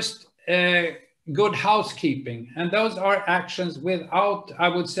first, good housekeeping. And those are actions without, I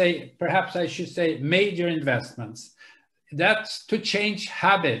would say, perhaps I should say, major investments. That's to change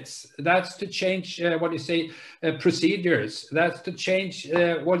habits. That's to change, what do you say, procedures. That's to change,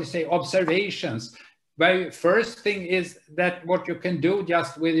 what do you say, observations. Well, first thing is that what you can do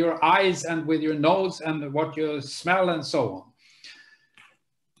just with your eyes and with your nose and what you smell and so on.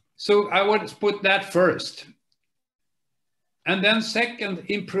 So I would put that first. And then second,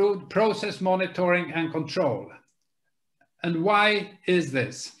 improved process monitoring and control. And why is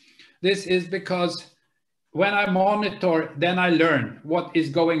this? This is because when I monitor, then I learn what is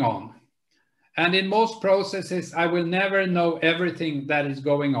going on. And in most processes, I will never know everything that is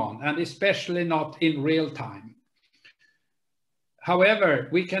going on, and especially not in real time. However,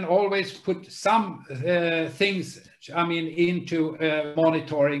 we can always put some things, I mean, into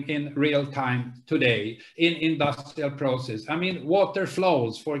monitoring in real time today in industrial process. I mean, water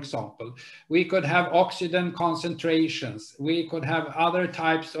flows, for example. We could have oxygen concentrations. We could have other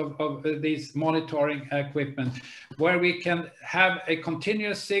types of these monitoring equipment where we can have a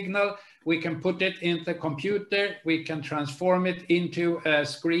continuous signal. We can put it into the computer. We can transform it into a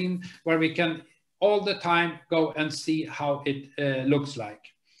screen where we can all the time go and see how it looks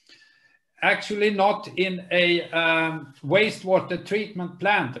like. Actually not in a wastewater treatment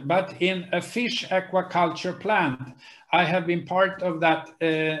plant, but in a fish aquaculture plant. I have been part of that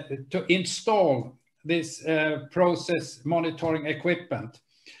to install this process monitoring equipment.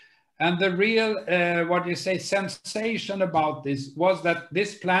 And the real, sensation about this was that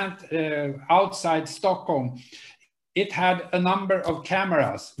this plant outside Stockholm, it had a number of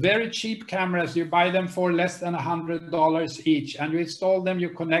cameras, very cheap cameras. You buy them for less than $100 each, and you install them, you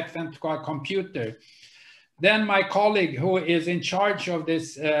connect them to a computer. Then my colleague who is in charge of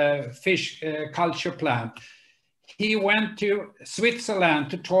this fish culture plant, he went to Switzerland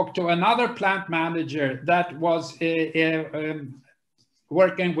to talk to another plant manager that was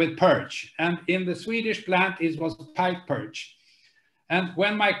working with perch. And in the Swedish plant, it was pipe perch. And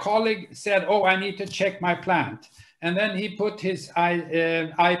when my colleague said, oh, I need to check my plant, and then he put his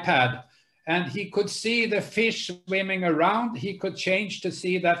iPad and he could see the fish swimming around. He could change to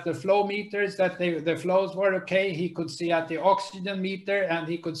see that the flow meters, that the flows were okay. He could see at the oxygen meter, and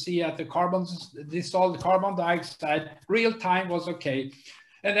he could see at the dissolved carbon dioxide, real time was okay.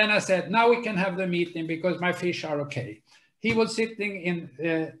 And then I said, now we can have the meeting because my fish are okay. He was sitting in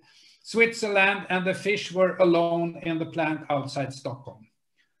Switzerland and the fish were alone in the plant outside Stockholm.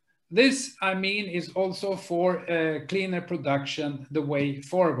 This, I mean, is also for cleaner production the way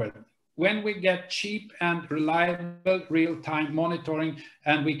forward. When we get cheap and reliable real-time monitoring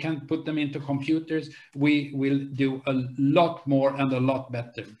and we can put them into computers, we will do a lot more and a lot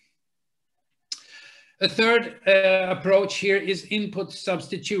better. A third approach here is input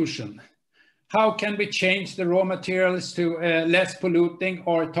substitution. How can we change the raw materials to less polluting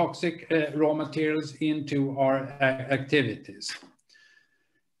or toxic raw materials into our activities?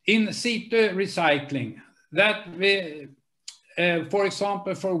 In situ recycling, that we, for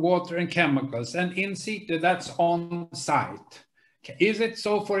example, for water and chemicals, and in situ, that's on site. Is it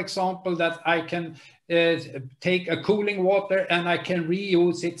so, for example, that I can take a cooling water and I can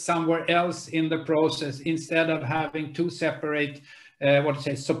reuse it somewhere else in the process instead of having two separate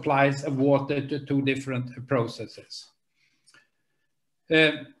supplies of water to two different processes?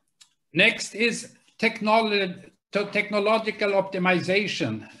 Next is technological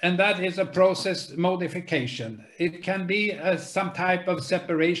optimization, and that is a process modification. It can be some type of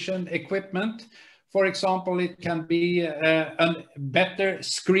separation equipment. For example, it can be a better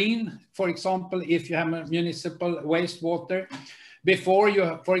screen. For example, if you have a municipal wastewater, before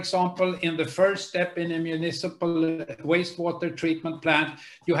you, for example, in the first step in a municipal wastewater treatment plant,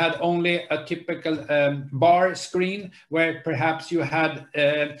 you had only a typical bar screen where perhaps you had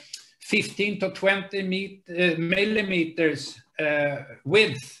 15 to 20 millimeters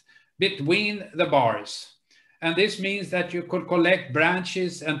width between the bars. And this means that you could collect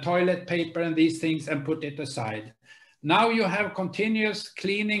branches and toilet paper and these things and put it aside. Now you have continuous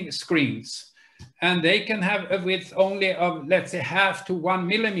cleaning screens, and they can have a width only of, let's say, 0.5 to 1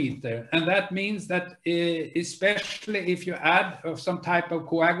 millimeter. And that means that especially if you add some type of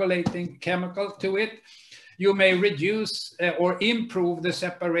coagulating chemical to it, you may reduce or improve the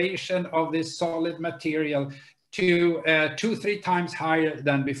separation of this solid material to 2-3 times higher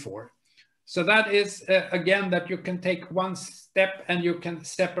than before. So that is, again, that you can take one step and you can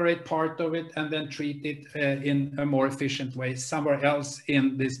separate part of it and then treat it in a more efficient way somewhere else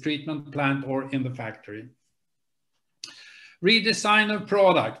in this treatment plant or in the factory. Redesign of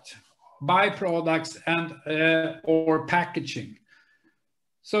product, byproducts, and or packaging.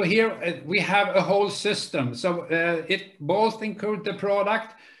 So here we have a whole system. So it both include the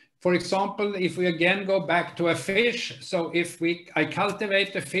product. For example, if we again go back to a fish, so if I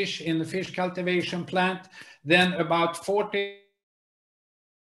cultivate the fish in the fish cultivation plant, then about 40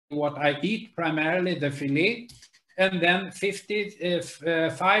 what I eat, primarily the fillet, and then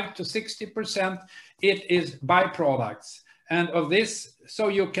 55 to 60% it is byproducts. And of this, so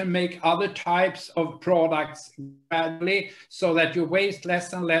you can make other types of products gradually so that you waste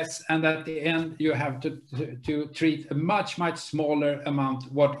less and less, and at the end you have to treat a much, much smaller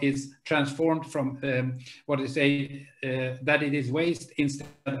amount what is transformed from that it is waste instead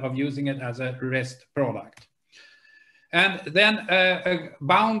of using it as a rest product. And then a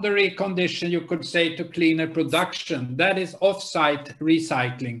boundary condition, you could say, to cleaner production, that is off-site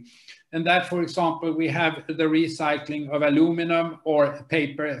recycling. And that, for example, we have the recycling of aluminum or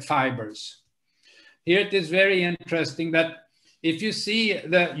paper fibers. Here it is very interesting that if you see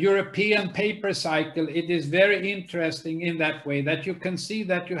the European paper cycle, it is very interesting in that way that you can see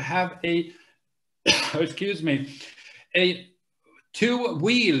that you have a, excuse me, a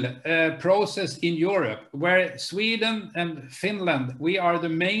two-wheel process in Europe, where Sweden and Finland, we are the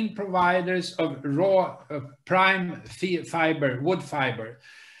main providers of raw prime fiber, wood fiber.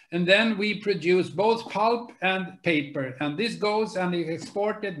 And then we produce both pulp and paper. And this goes and is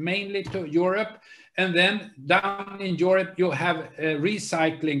exported mainly to Europe. And then down in Europe, you have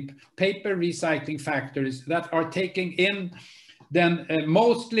paper recycling factories that are taking in then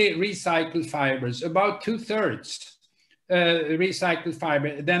mostly recycled fibers, about 2/3 recycled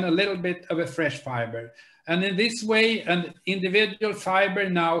fiber, then a little bit of a fresh fiber. And in this way, an individual fiber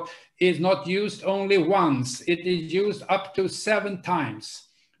now is not used only once, it is used up to 7 times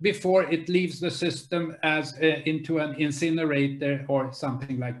before it leaves the system as into an incinerator or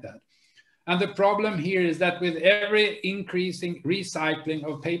something like that. And the problem here is that with every increasing recycling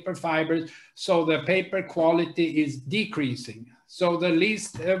of paper fibers, so the paper quality is decreasing. So the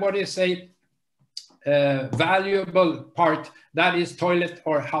least, valuable part, that is toilet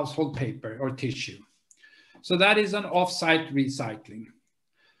or household paper or tissue. So that is an off-site recycling.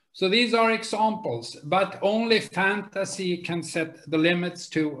 So these are examples, but only fantasy can set the limits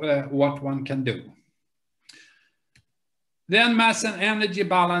to what one can do. Then mass and energy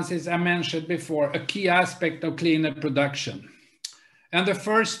balance is, I mentioned before, a key aspect of cleaner production. And the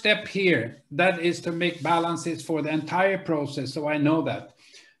first step here, that is to make balances for the entire process, so I know that.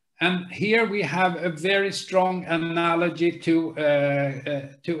 And here we have a very strong analogy to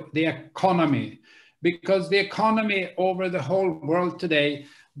the economy, because the economy over the whole world today,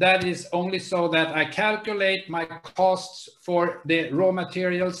 that is only so that I calculate my costs for the raw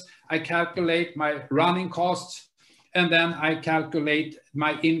materials, I calculate my running costs, and then I calculate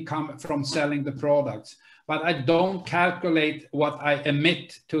my income from selling the products. But I don't calculate what I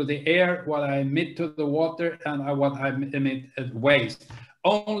emit to the air, what I emit to the water, and what I emit as waste.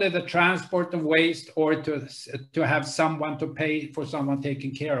 Only the transport of waste, or to have someone to pay for someone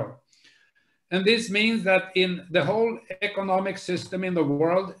taking care of. And this means that in the whole economic system in the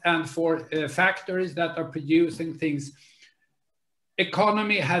world, and for factories that are producing things,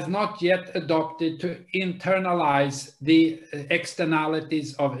 economy has not yet adopted to internalize the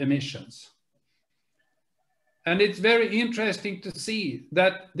externalities of emissions. And it's very interesting to see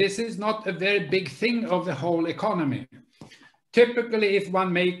that this is not a very big thing of the whole economy. Typically, if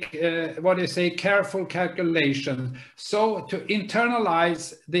one make, careful calculations, so to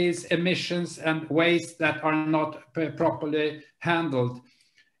internalize these emissions and waste that are not properly handled,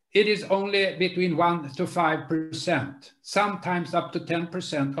 it is only between 1 to 5%, sometimes up to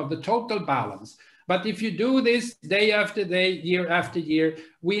 10% of the total balance. But if you do this day after day, year after year,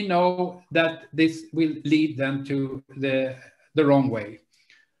 we know that this will lead them to the wrong way.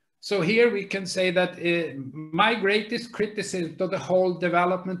 So here we can say that my greatest criticism to the whole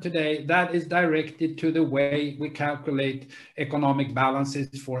development today, that is directed to the way we calculate economic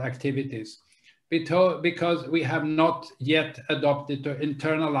balances for activities. Because we have not yet adopted to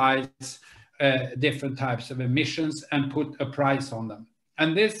internalize different types of emissions and put a price on them.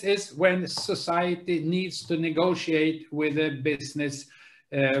 And this is when society needs to negotiate with a business,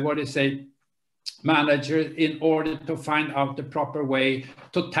 manager, in order to find out the proper way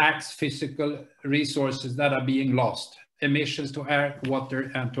to tax physical resources that are being lost, emissions to air,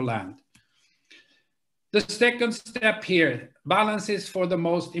 water, and to land. The second step here, balances for the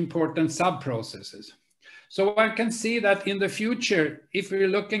most important sub-processes. So I can see that in the future, if we're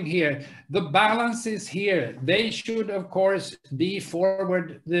looking here, the balances here, they should of course be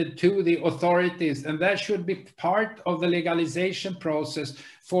forwarded to the authorities, and that should be part of the legalization process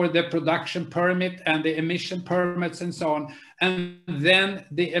for the production permit and the emission permits and so on. And then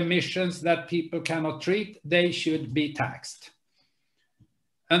the emissions that people cannot treat, they should be taxed.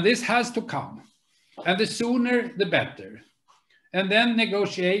 And this has to come. And the sooner, the better. And then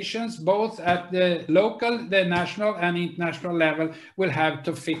negotiations, both at the local, the national and international level, will have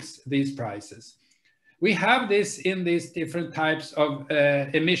to fix these prices. We have this in these different types of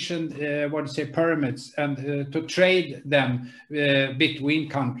emission, permits, and to trade them between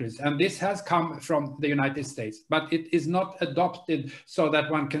countries. And this has come from the United States, but it is not adopted so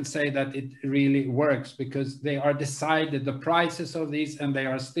that one can say that it really works, because they are decided, the prices of these, and they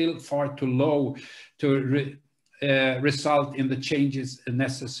are still far too low to result in the changes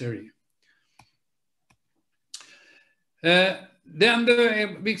necessary.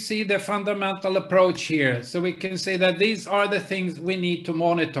 Then we see the fundamental approach here. So we can say that these are the things we need to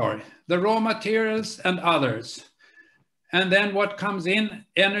monitor: the raw materials and others. And then what comes in,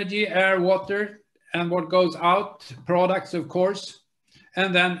 energy, air, water, and what goes out, products, of course.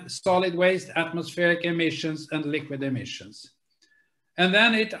 And then solid waste, atmospheric emissions, and liquid emissions. And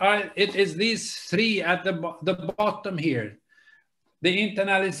then it is these three at the bottom here. the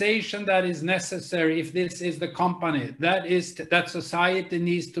internalization that is necessary if this is the company, that society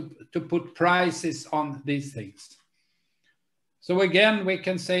needs to put prices on these things. So again, we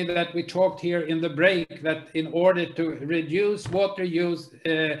can say that we talked here in the break that in order to reduce water use,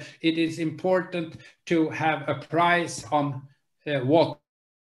 it is important to have a price on water,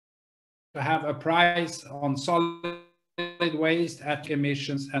 to have a price on solid waste, at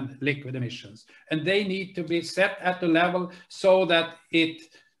emissions and liquid emissions. And they need to be set at the level so that it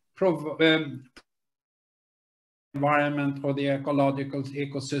environment or the ecological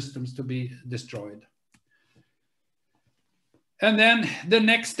ecosystems to be destroyed. And then the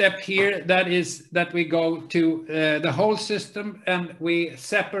next step here, that is that we go to the whole system and we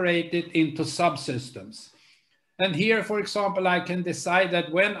separate it into subsystems. And here, for example, I can decide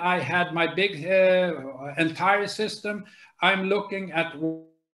that when I had my big entire system, I'm looking at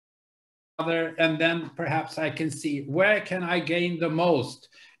other, and then perhaps I can see where can I gain the most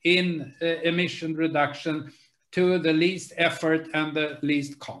in emission reduction to the least effort and the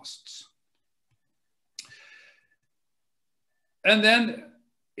least costs. And then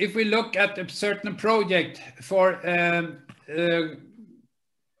if we look at a certain project for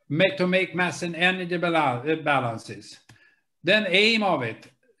to make mass and energy balances, then aim of it,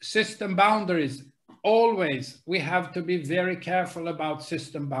 system boundaries, always we have to be very careful about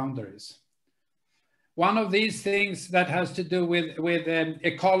system boundaries. One of these things that has to do with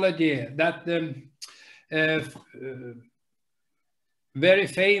ecology, that very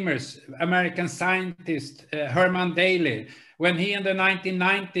famous American scientist Herman Daly, when he in the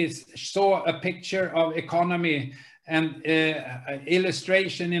 1990s saw a picture of economy and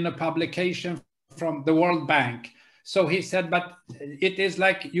illustration in a publication from the World Bank. So he said, but it is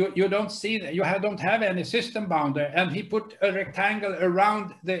like you don't see that, you don't have any system boundary. And he put a rectangle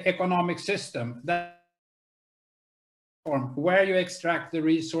around the economic system, that where you extract the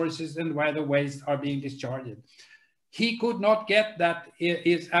resources and where the waste are being discharged. He could not get that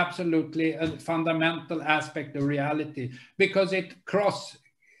is absolutely a fundamental aspect of reality, because it crossed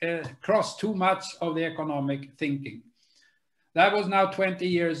too much of the economic thinking. That was now 20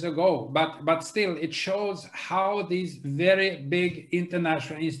 years ago, but still it shows how these very big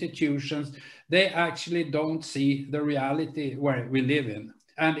international institutions, they actually don't see the reality where we live in.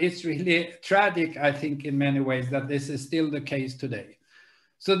 And it's really tragic, I think, in many ways, that this is still the case today.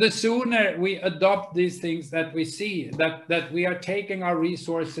 So the sooner we adopt these things, that we see that we are taking our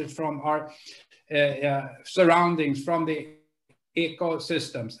resources from our surroundings, from the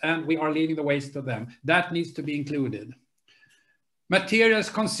ecosystems, and we are leaving the waste to them, that needs to be included. Materials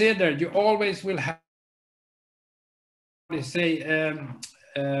considered, you always will have, say,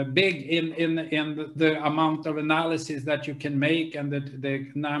 big in the amount of analysis that you can make and the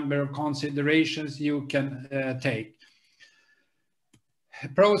number of considerations you can take.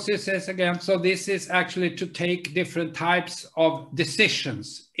 Processes again, so this is actually to take different types of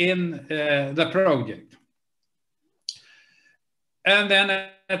decisions in the project. And then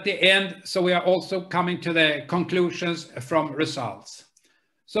at the end, so we are also coming to the conclusions from results.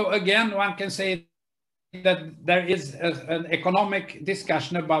 So again, one can say that there is an economic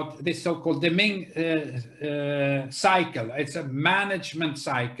discussion about this so-called Deming cycle. It's a management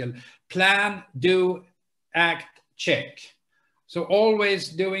cycle: plan, do, act, check. So always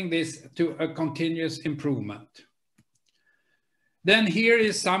doing this to a continuous improvement. Then here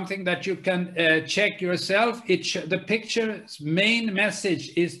is something that you can check yourself. The picture's main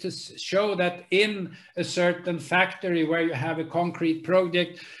message is to show that in a certain factory where you have a concrete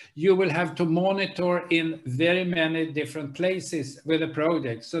project, you will have to monitor in very many different places with a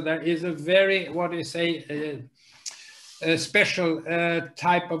project. So there is a very, what do you say, a special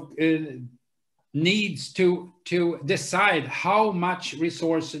type of needs to decide how much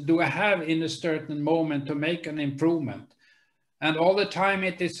resources do I have in a certain moment to make an improvement. And all the time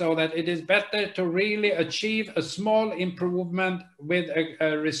it is so that it is better to really achieve a small improvement with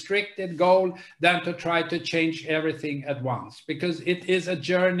a restricted goal than to try to change everything at once, because it is a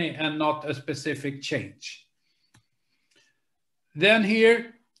journey and not a specific change. Then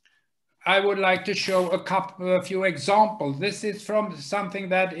here, I would like to show a few examples. This is from something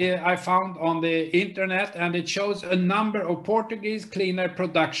that I found on the internet, and it shows a number of Portuguese cleaner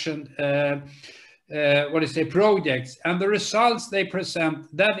production projects, and the results they present,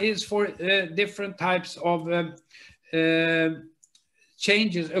 that is for different types of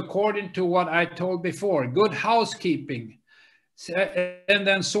changes according to what I told before: good housekeeping, and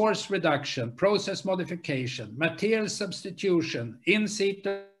then source reduction, process modification, material substitution, in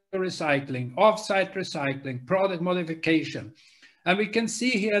situ recycling, off-site recycling, product modification. And we can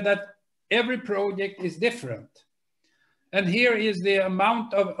see here that every project is different. And here is the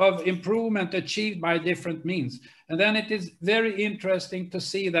amount of improvement achieved by different means. And then it is very interesting to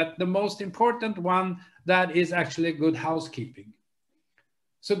see that the most important one, that is actually good housekeeping.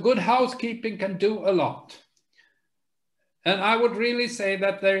 So good housekeeping can do a lot. And I would really say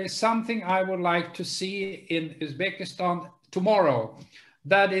that there is something I would like to see in Uzbekistan tomorrow.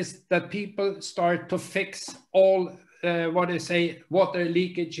 That is that people start to fix all, water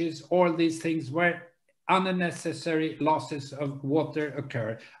leakages, all these things where unnecessary losses of water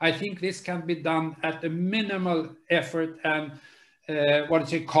occur. I think this can be done at a minimal effort and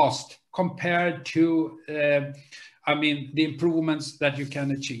cost compared to, the improvements that you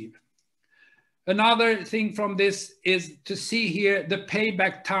can achieve. Another thing from this is to see here the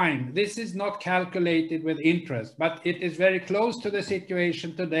payback time. This is not calculated with interest, but it is very close to the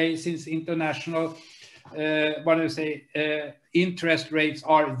situation today, since international interest rates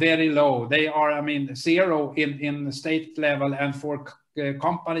are very low. They are, zero in the state level, and for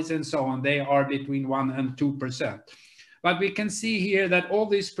companies and so on, they are between 1% and 2%. But we can see here that all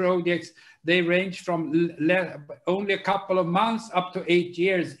these projects, they range from only a couple of months up to 8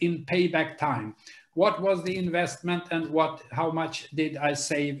 years in payback time. What was the investment, and how much did I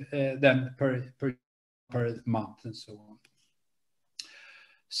save then per month, and so on.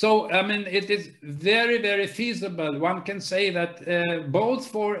 So, it is very, very feasible. One can say that both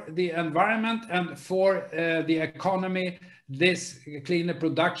for the environment and for the economy, this cleaner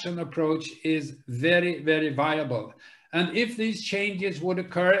production approach is very, very viable. And if these changes would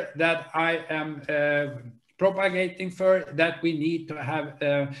occur, that I am propagating for, that we need to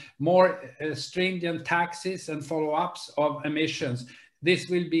have more stringent taxes and follow-ups of emissions, this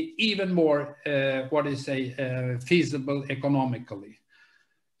will be even more, feasible economically.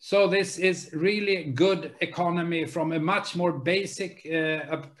 So this is really good economy from a much more basic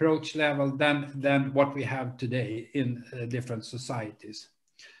approach level than what we have today in different societies.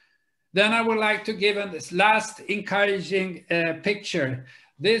 Then I would like to give this last encouraging picture.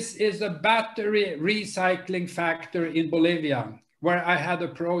 This is a battery recycling factory in Bolivia, where I had a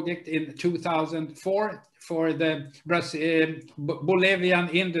project in 2004 for the Bolivian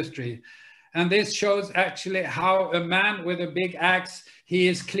industry. And this shows actually how a man with a big axe, he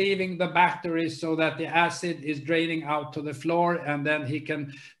is cleaving the batteries so that the acid is draining out to the floor, and then he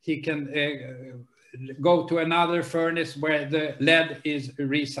can go to another furnace where the lead is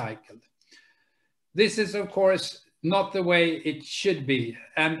recycled. This is, of course, not the way it should be,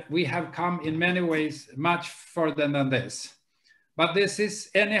 and we have come in many ways much further than this. But this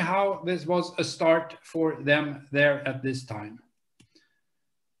was a start for them there at this time.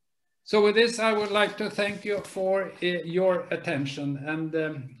 So with this, I would like to thank you for your attention, and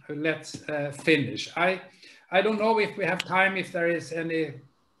let's finish. I don't know if we have time, if there is any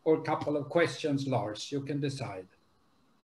or couple of questions, Lars, you can decide.